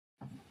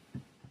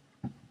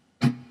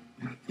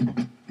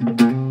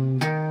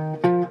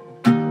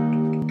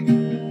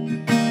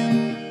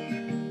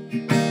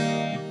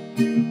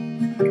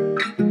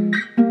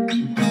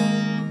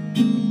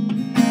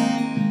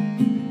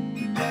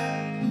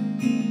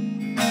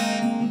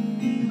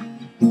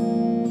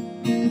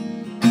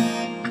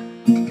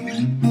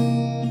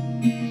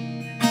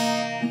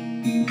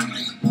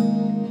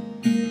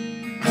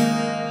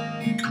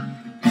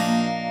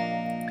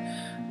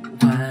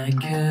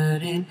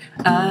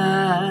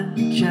I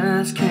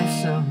just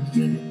kiss those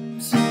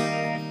lips.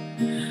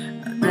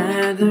 I'd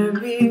rather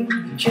be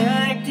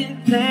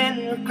rejected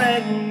than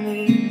regretting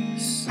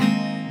this.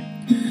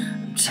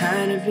 I'm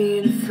tired of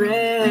being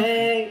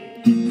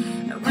afraid.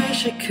 I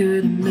wish I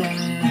could have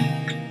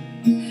made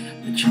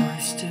the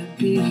choice to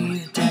be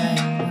a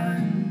damn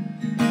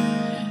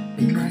one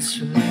in this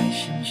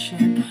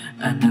relationship.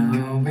 I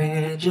know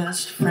we're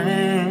just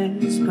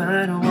friends,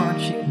 but I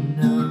want you to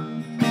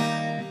know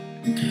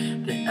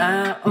that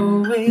I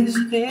always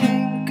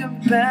think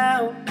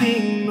about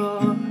being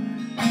more.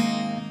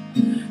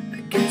 I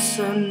guess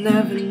I'll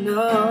never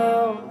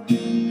know,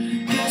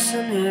 guess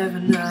I'll never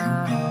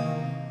know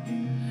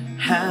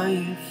how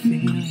you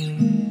feel,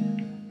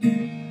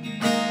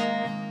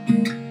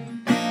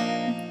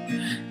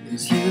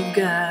 'cause you've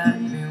got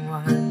me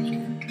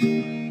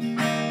wondering.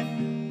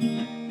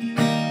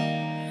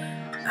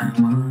 I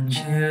want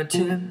you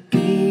to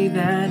be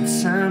that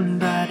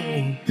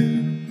somebody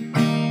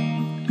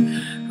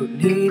who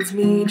needs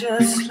me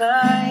just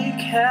like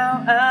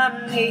how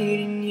I'm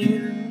needing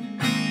you.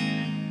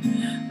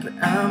 But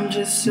I'm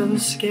just so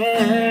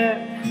scared,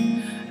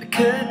 I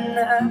could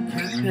not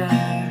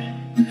prepare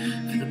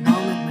for the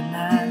moment when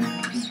I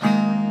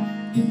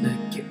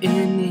look you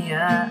in the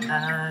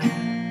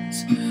eyes.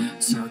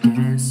 So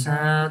guess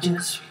I'll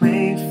just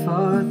wait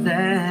for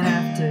that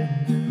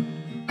afternoon.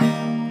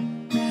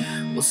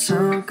 We'll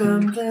soak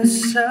up the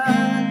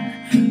sun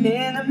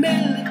in the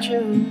middle of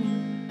June.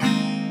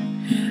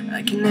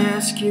 I can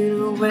ask you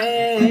to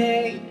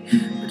wait,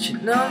 but you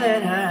know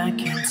that I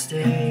can't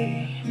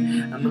stay.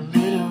 I'm a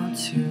little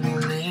too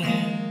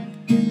late,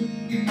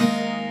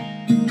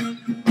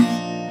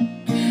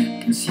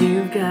 'cause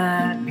you've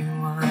got me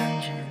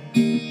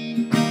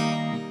wondering.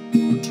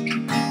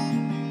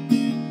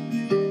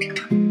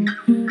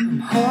 I'm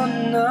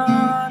holding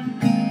on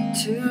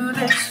to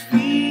this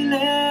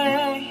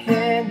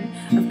feeling.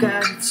 I've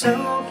got it so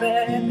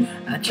bad,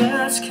 I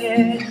just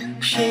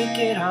can't shake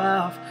it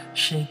off,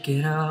 shake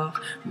it off.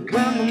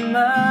 Will my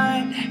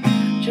mind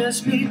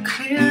just be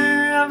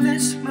clear of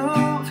this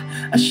move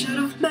I should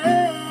have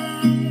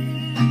made?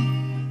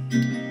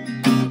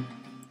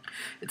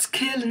 It's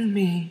killing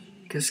me,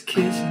 'cause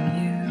kissing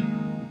you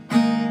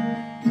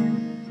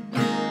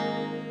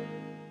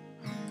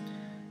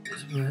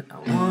is what I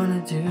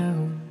wanna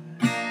do.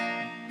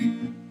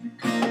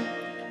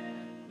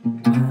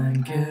 My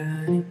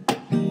good.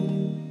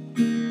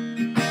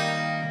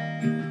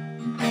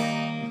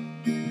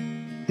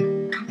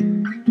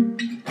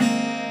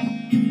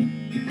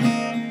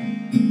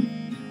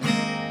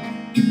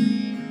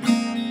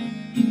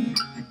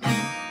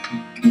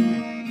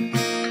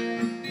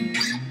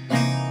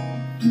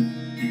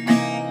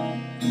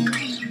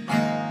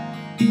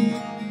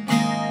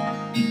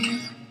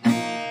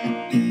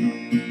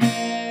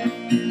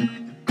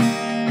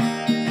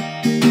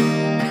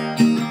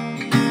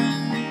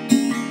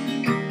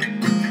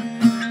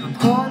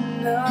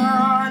 Holding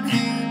on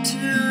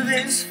to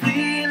this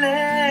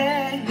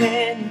feeling.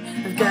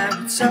 I've got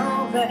it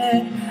so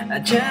bad, I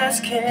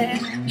just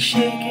can't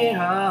shake it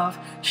off,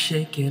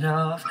 shake it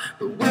off.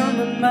 But will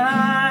my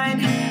mind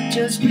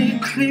just be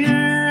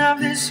clear of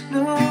this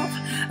move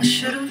I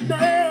should have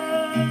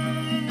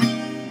made?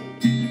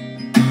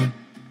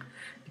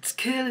 It's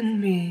killing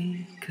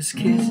me, 'cause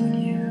kissing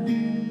you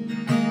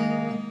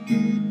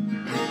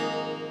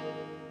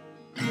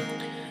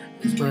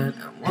is what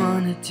I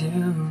wanna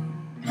do.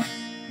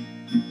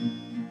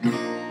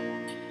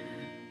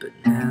 But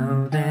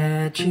now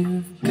that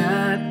you've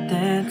got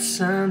that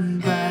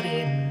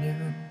somebody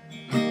new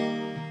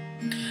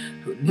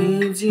who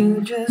needs you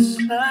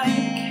just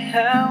like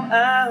how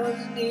I was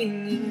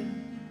needing you,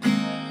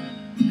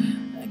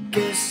 I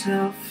guess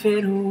I'll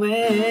fade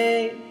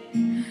away.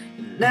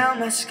 And now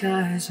my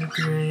skies are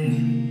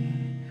gray,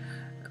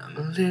 I'm a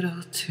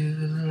little too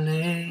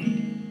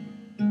late.